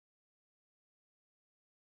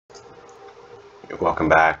Welcome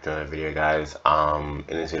back to another video, guys. In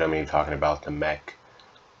this video I'm going to be talking about the mech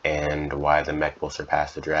and why the mech will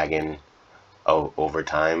surpass the dragon over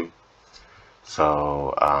time.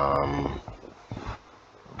 So I'm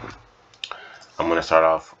going to start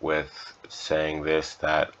off with saying this,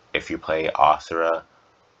 that if you play Asura,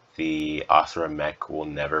 the Asura mech will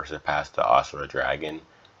never surpass the Asura dragon.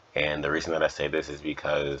 And the reason that I say this is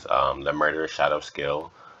because the Murderous Shadow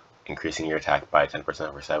skill, increasing your attack by 10%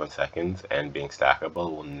 for 7 seconds and being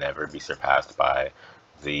stackable, will never be surpassed by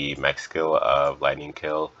the mech skill of Lightning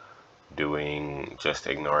Kill, just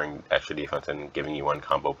ignoring extra defense and giving you 1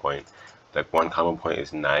 combo point. The 1 combo point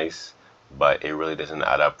is nice, but it really doesn't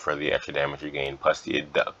add up for the extra damage you gain. Plus, the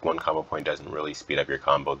 1 combo point doesn't really speed up your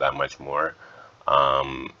combo that much more.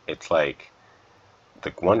 It's like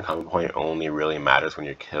the 1 combo point only really matters when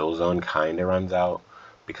your kill zone kind of runs out,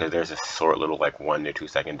 because there's a short little like 1 to 2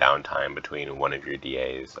 second downtime between one of your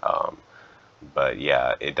DAs. But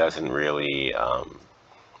yeah, it doesn't really. I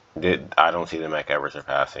don't see the mech ever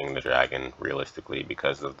surpassing the dragon realistically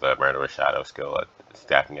because of the Murderous Shadow skill at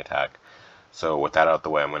stacking attack. So with that out the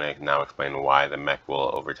way, I'm going to now explain why the mech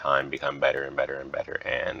will over time become better and better and better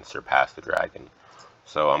and surpass the dragon.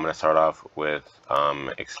 So I'm going to start off with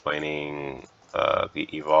explaining the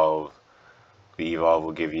evolve. The evolve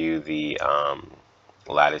will give you the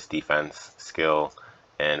lattice defense skill,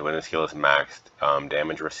 and when the skill is maxed,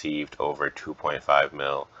 damage received over 2.5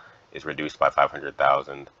 mil is reduced by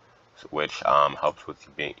 500,000, which helps with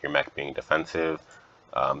your mech being defensive.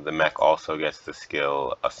 The mech also gets the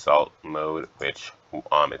skill Assault Mode, which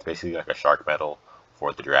it's basically like a shark metal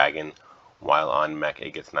for the dragon. While on mech,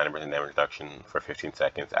 it gets 90% damage reduction for 15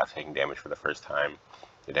 seconds after taking damage for the first time.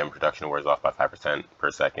 The damage reduction wears off by 5% per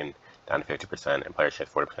second, down to 50%, and players shed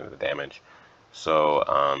 40% of the damage. So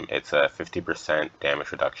it's a 50%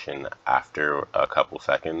 damage reduction after a couple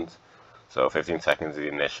seconds. So 15 seconds is the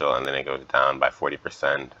initial, and then it goes down by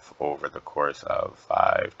 40% over the course of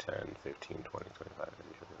 5, 10, 15, 20, 25, 30,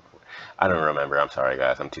 40. I don't remember. I'm sorry,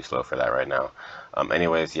 guys. I'm too slow for that right now.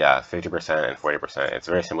 Anyways, yeah, 50% and 40%. It's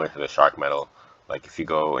very similar to the Shark Metal. Like if you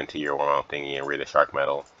go into your warm-up thingy and read the Shark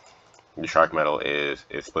Metal, the Shark Metal it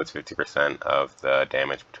splits 50% of the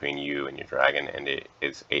damage between you and your dragon, and it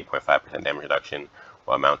is 8.5% damage reduction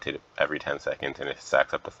while mounted every 10 seconds, and it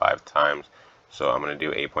stacks up to 5 times. So I'm going to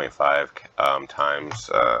do 8.5 times,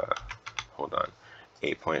 hold on,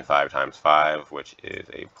 8.5 times 5, which is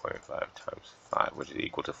 8.5 times 5, which is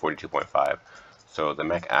equal to 42.5. So the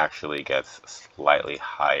mech actually gets slightly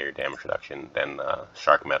higher damage reduction than the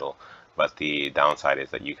Shark Metal, but the downside is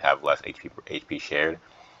that you have less HP shared.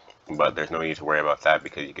 But there's no need to worry about that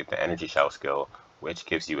because you get the Energy Shell skill, which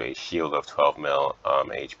gives you a shield of 12 mil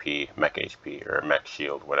HP, or mech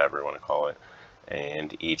shield, whatever you want to call it.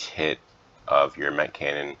 And each hit of your mech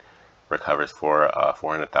cannon recovers for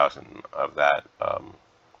 400,000 of that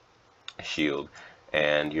shield.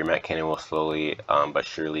 And your mech cannon will slowly but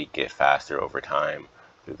surely get faster over time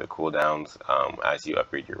through the cooldowns as you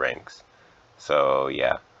upgrade your ranks. So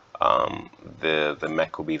yeah. The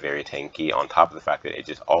mech will be very tanky, on top of the fact that it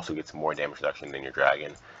just also gets more damage reduction than your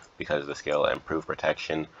dragon because of the skill Improved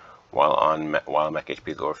Protection. While mech HP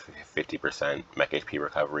is over 50%, mech HP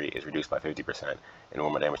recovery is reduced by 50%, and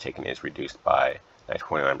normal damage taken is reduced by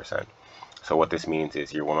 29%. So what this means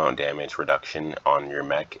is your 1 round damage reduction on your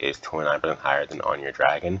mech is 29% higher than on your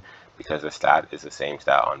dragon, because the stat is the same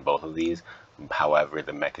stat on both of these. However,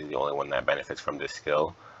 the mech is the only one that benefits from this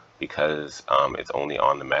skill, because it's only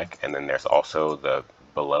on the mech. And then there's also the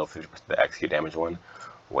below 50%, the execute damage one,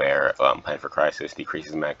 where Plan for Crisis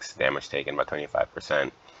decreases mech's damage taken by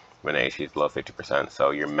 25% when the HP is below 50%.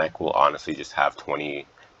 So your mech will honestly just have 25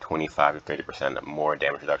 to 30% more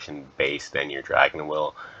damage reduction base than your dragon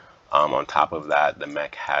will. On top of that, the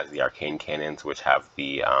mech has the arcane cannons, which have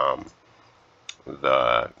the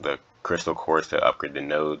crystal cores to upgrade the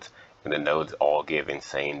nodes. And the nodes all give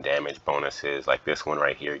insane damage bonuses. Like this one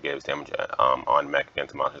right here gives damage on mech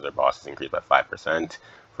against monsters or bosses increased by 5%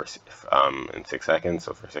 for in 6 seconds.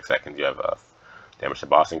 So for 6 seconds you have a damage to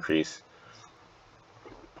boss increase.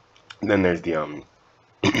 And then there's the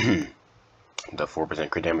the 4%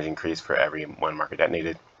 crit damage increase for every 1 marker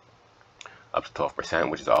detonated, up to 12%,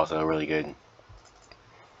 which is also really good.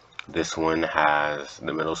 This one has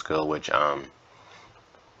the middle skill, which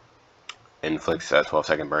inflicts a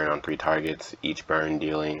 12-second burn on 3 targets, each burn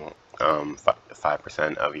dealing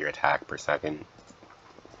 5% of your attack per second.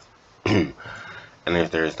 And then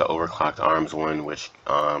there's the Overclocked Arms one, which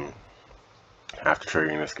after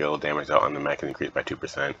triggering the skill, damage out on the mech is increased by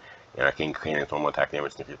 2%, and Arcane Cannon's normal attack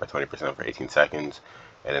damage is increased by 20% for 18 seconds.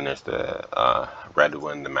 And then there's the red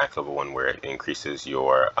one, the max level one, where it increases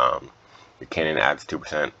your Your cannon adds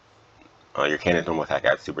 2%. Your cannon's normal attack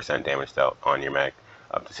adds 2% damage dealt on your mech,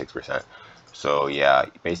 up to 6%. So yeah,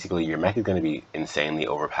 basically your mech is going to be insanely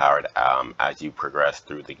overpowered as you progress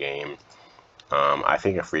through the game. I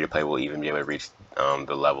think a free-to-play will even be able to reach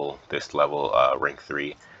this level, rank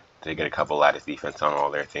 3, to get a couple lattice defense on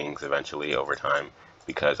all their things eventually over time.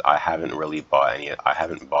 Because I haven't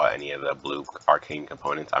bought any of the blue arcane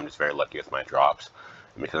components. I'm just very lucky with my drops,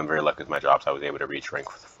 and because I'm very lucky with my drops, I was able to reach rank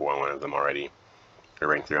 4 on one of them already, or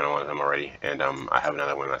rank 3 on one of them already, and I have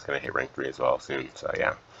another one that's gonna hit rank 3 as well soon. So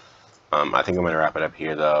yeah, I think I'm gonna wrap it up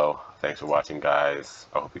here though. Thanks for watching, guys.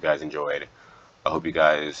 I hope you guys enjoyed. I hope you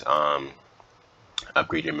guys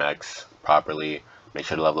upgrade your mechs properly. Make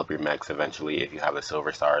sure to level up your mechs eventually if you have the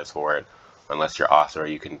silver stars for it. Unless you're Asura,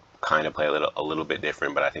 you can kind of play a little bit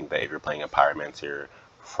different, but I think that if you're playing a Pyromancer,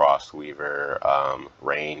 Frostweaver,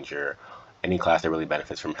 Ranger, any class that really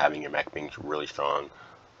benefits from having your mech being really strong,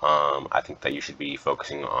 I think that you should be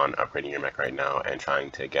focusing on upgrading your mech right now and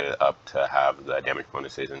trying to get it up to have the damage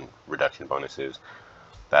bonuses and reduction bonuses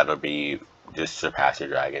that'll be just surpass your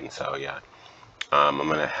dragon. So yeah, I'm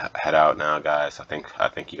gonna head out now, guys. I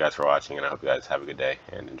thank you guys for watching, and I hope you guys have a good day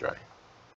and enjoy.